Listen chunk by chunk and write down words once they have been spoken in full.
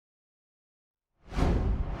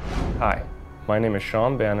Hi, my name is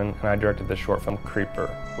Shawn Bannon and I directed the short film Creeper,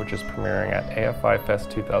 which is premiering at AFI FEST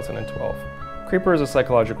 2012. Creeper is a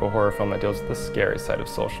psychological horror film that deals with the scary side of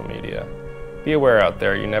social media. Be aware out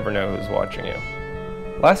there, you never know who's watching you.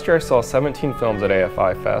 Last year I saw 17 films at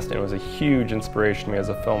AFI FEST and it was a huge inspiration to me as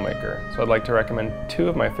a filmmaker, so I'd like to recommend two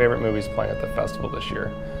of my favorite movies playing at the festival this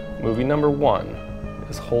year. Movie number 1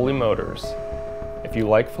 is Holy Motors. If you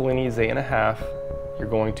like Fellini's 8½, you're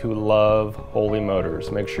going to love Holy Motors.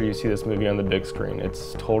 Make sure you see this movie on the big screen.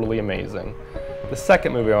 It's totally amazing. The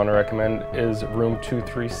second movie I want to recommend is Room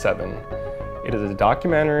 237. It is a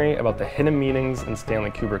documentary about the hidden meanings in Stanley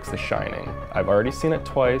Kubrick's The Shining. I've already seen it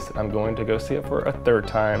twice, and I'm going to go see it for a third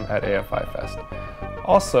time at AFI FEST.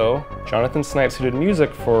 Also, Jonathan Snipes, who did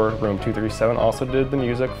music for Room 237, also did the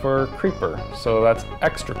music for Creeper, so that's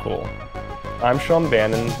extra cool. I'm Shawn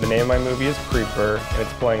Bannon, the name of my movie is Creeper, and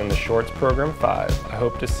it's playing in the Shorts Program 5. I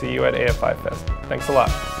hope to see you at AFI FEST. Thanks a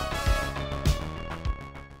lot.